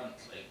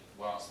fundamentally,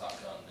 whilst that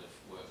kind of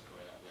work's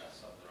going on, we have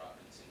to have the right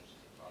contingency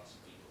plans so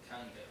people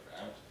can get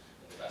around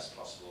in the best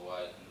possible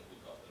way, and that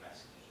we've got the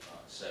messages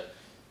right. So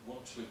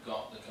once we've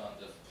got the kind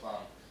of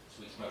plan to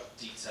its most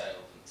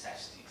detailed and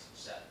tested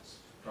sense,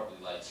 probably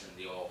later in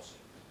the autumn,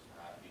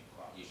 it'd be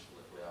quite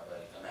useful if we have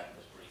a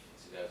members briefing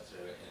to go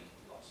through it in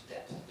lots of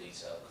depth and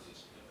detail, because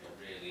it's going to be a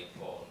really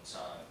important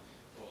time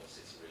for the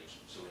city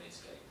region, so we need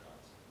to get it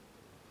right.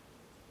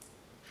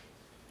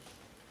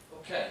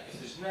 Okay, if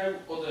there's no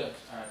other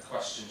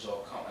questions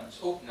or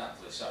comments, oh,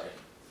 Natalie, sorry.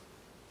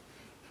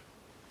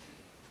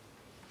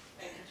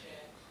 Thank you,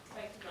 Chair.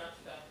 Thank you, Matt,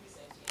 for that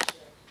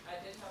presentation. I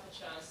did have a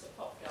chance to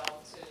pop down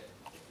to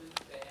the booth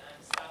there, and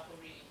the staff were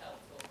really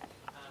helpful.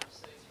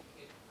 So if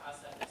you could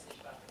pass that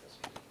message back,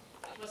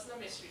 it wasn't a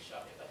mystery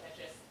shopping, but I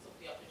just took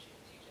the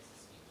opportunity just to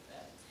speak to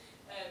them.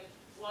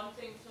 One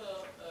thing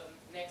for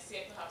next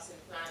year, perhaps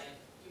in planning,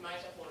 you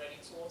might have already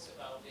talked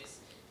about this,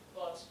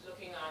 but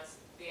looking at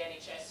the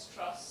NHS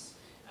trusts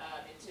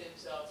in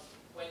terms of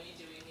when you're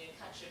doing your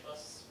Catch a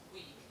Bus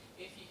week,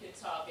 if you could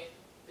target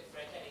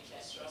different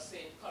NHS trusts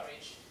to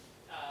encourage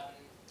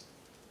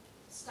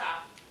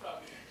staff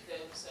from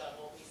those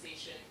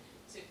organisations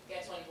to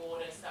get on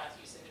board and start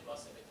using the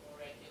bus a bit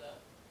more regular.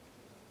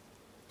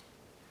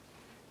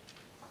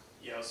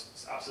 Yeah,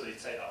 I'll absolutely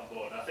take that on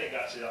board. And I think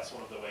actually that's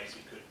one of the ways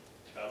we could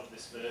develop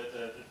this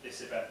further.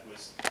 This event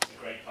was a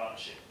great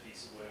partnership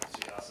piece of work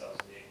between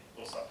ourselves and the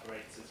bus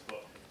operators,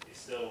 but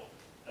it's still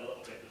a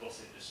little bit the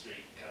bus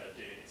industry kind of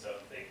doing its own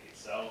thing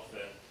itself.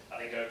 And I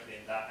think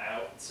opening that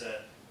out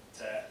to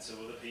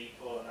other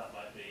people, and that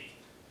might be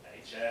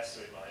NHS,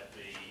 or it might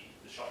be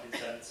the shopping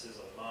centres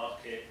or the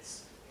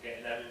markets,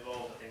 getting them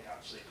involved, I think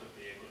actually could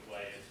be a good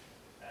way of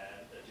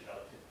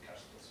developing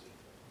Catch the Bus Week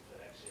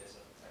for next year. So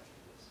thank you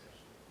for the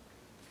discussion.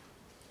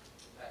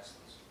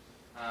 Excellent.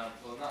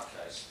 Well, in that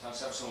case,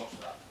 thanks ever so much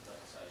for that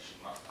presentation,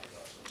 Matt. I think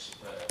that's really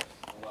superb.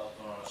 And well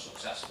done on a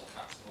successful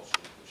Catch the Bus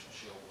Week, which I'm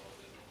sure we'll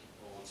be looking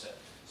forward to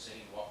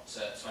seeing what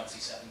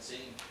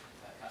 2017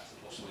 Catch the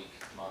Bus Week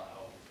might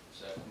hold.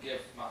 So we can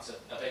give Matt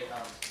a big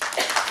hand.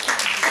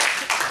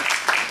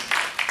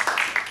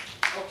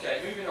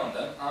 Okay, moving on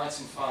then.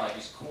 Item 5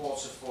 is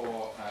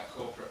Q4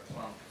 Corporate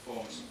Plan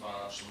Performance and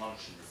Financial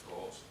Monitoring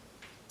Report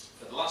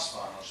for the last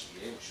financial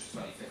year, which was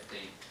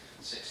 2015-16.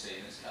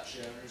 It's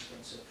Cllr who's going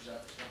to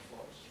present this one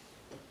for us.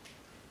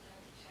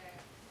 Thank you, Chair.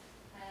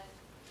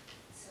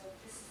 So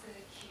this is the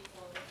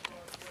Q4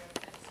 report for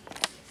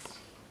 15-16.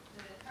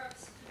 The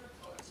purpose of the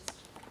report is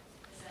to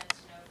present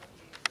an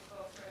overview of the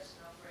corporate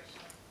and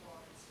operational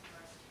performance for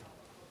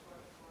Merseytravel for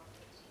Q4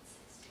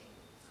 15-16.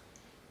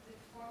 The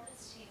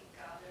performance team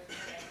gathered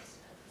data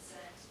and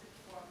present the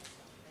performance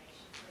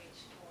information for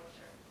each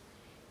quarter.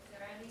 If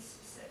there are any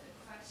specific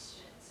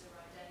questions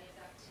around any of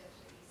the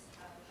activities,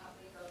 I will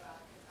happily go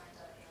back and find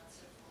out the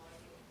answer for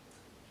you.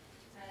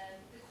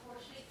 The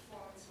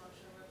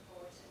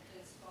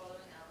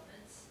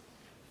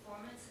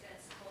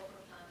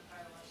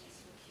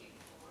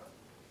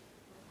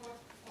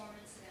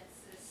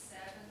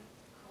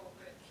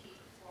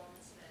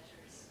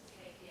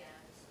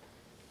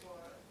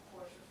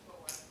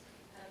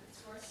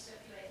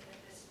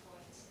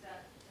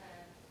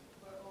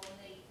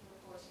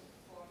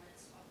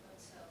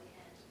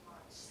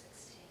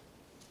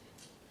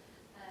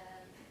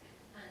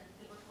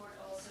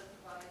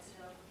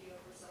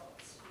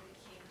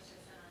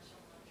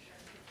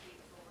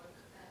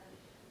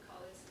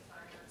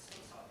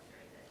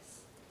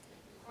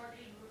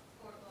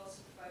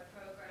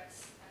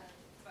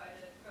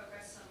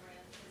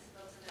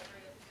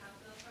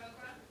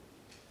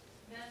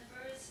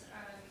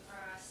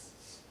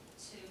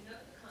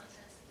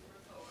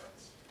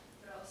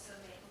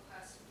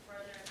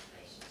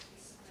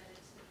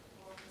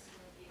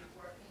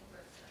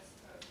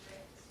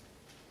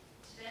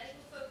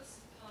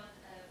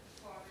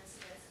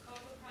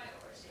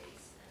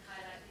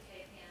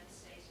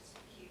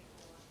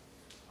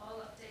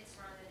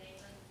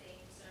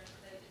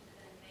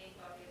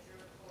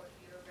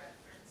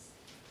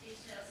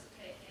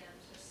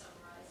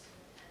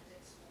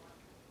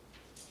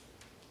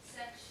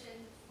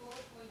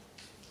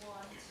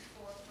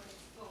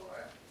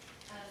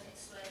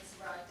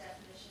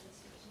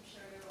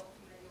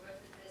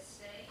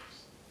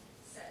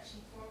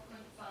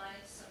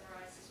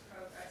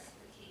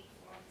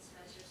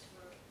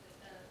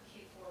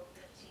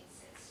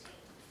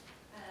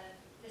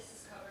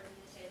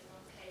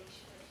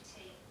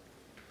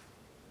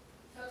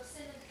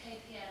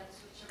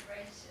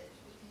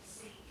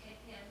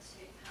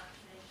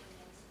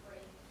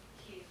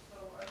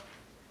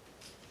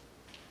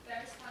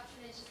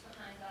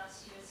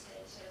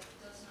data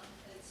does not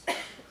include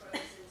special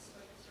cruises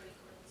or the Three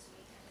Queens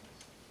weekend.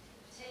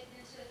 Taken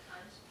into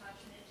account,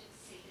 patronage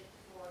exceeded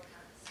the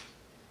forecast.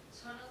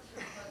 Tunnel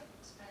throughput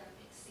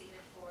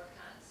exceeded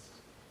forecast.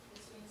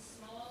 There's been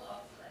small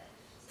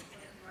uplifts for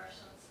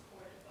commercial and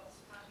supported bus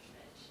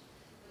patronage,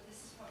 but this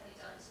is partly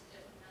down to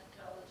different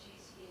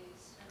methodologies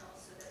used and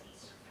also that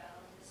Easter fell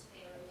in this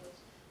period,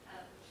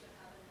 which would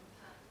have an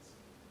impact.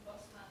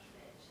 Bus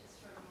patronage is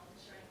for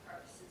monitoring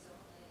purposes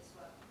only as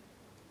well.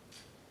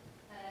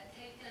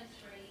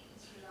 KPN3 is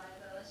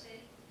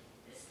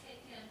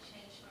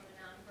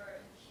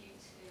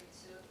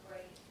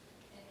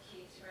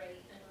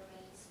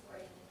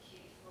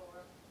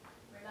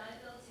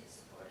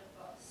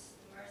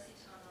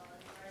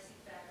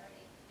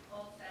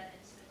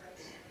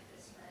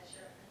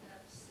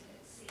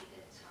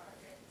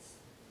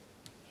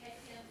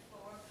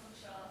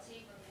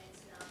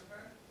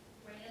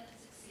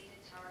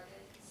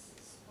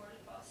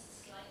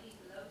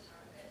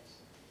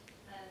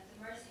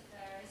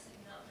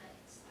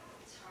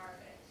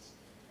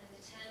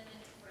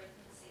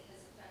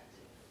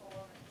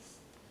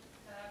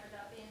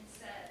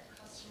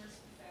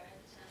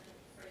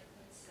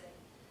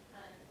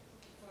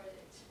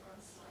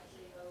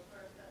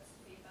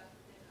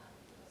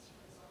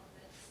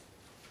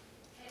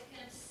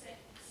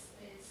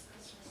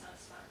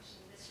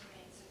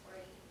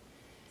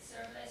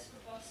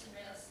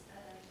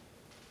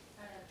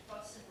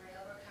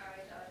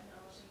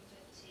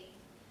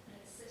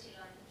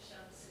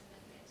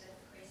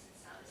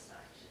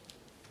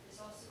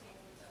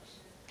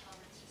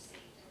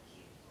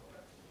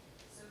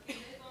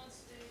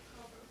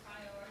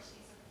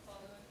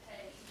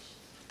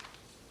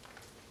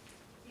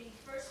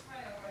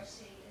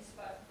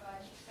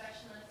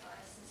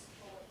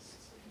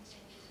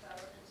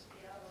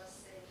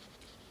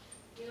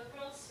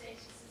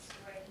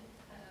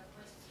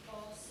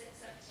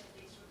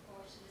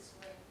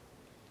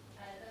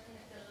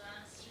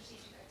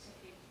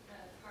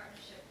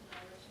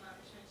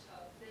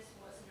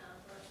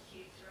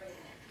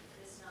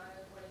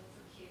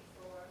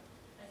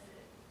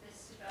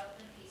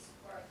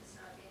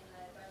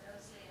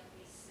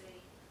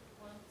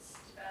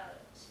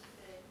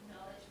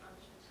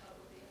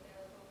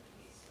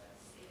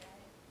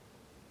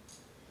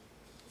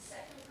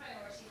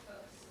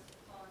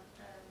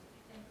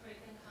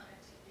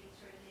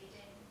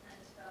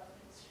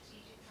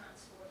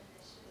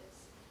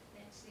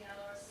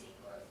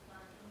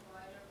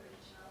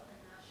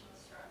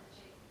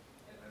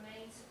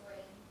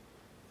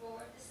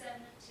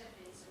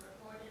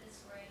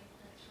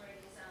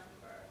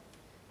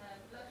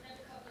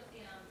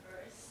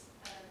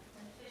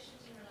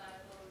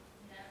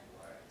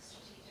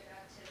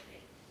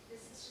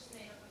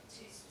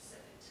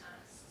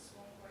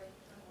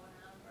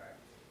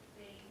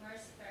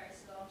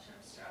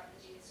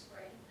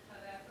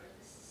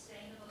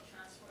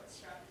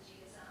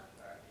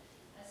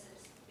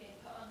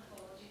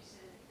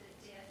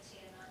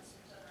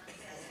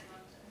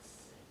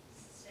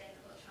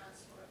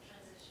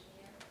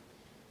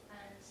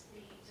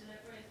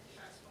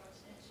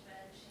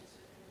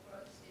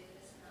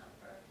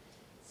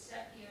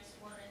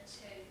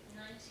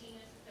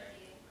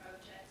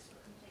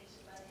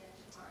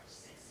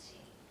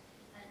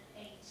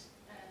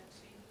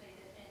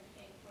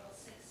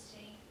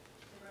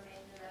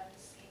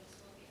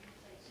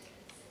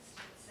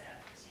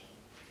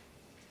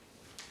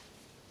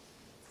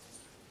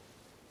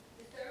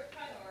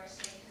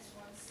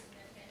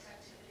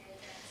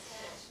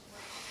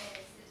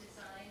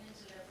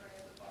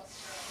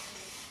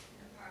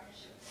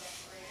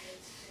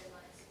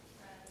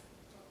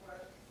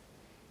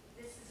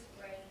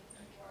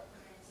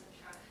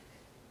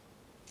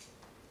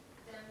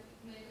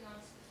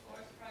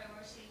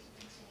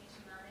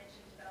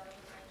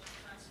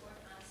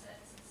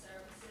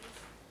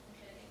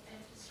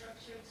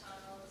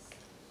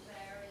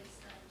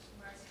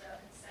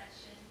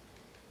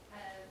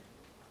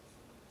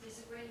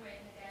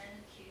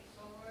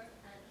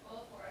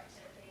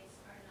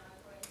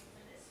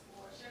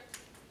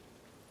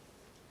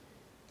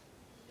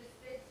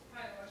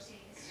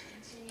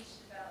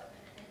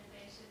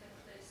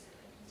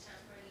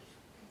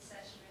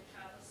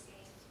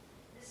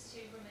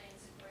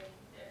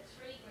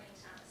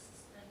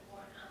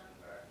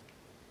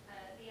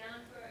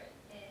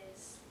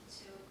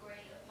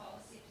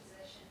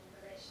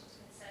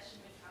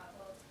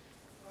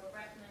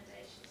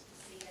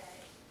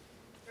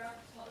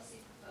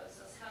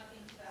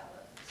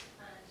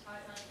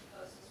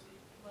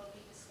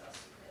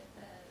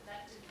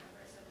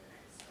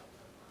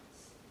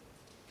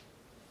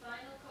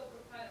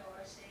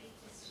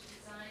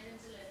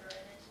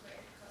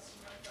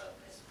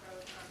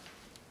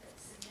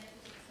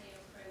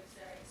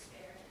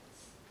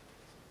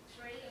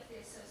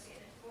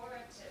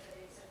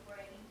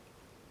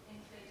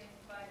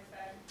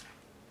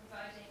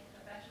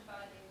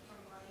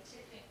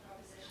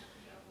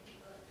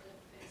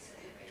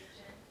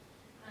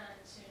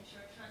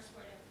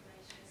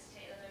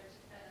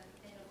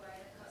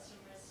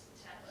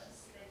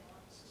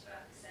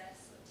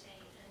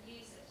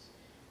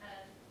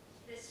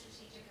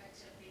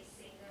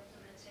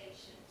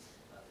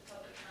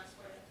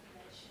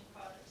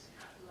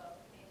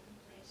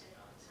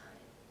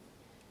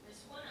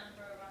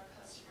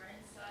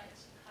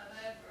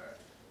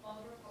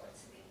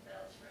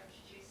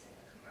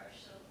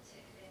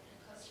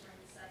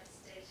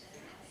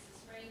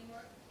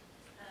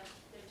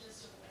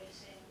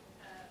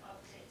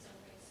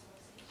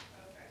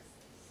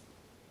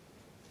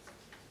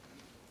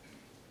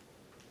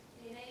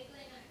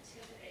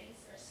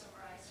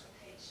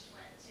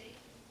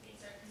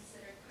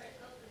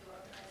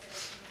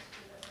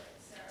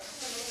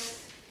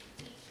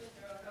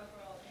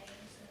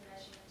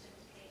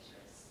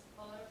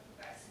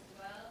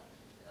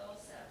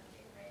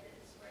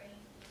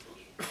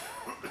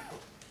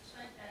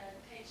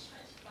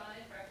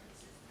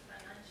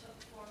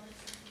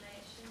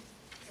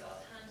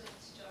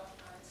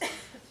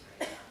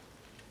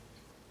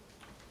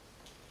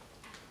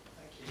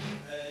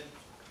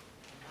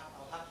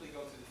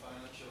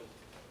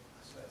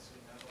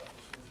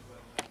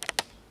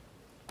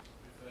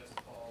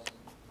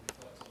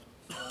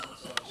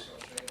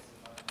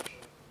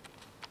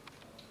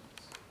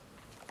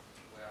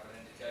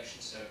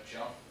So,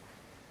 John?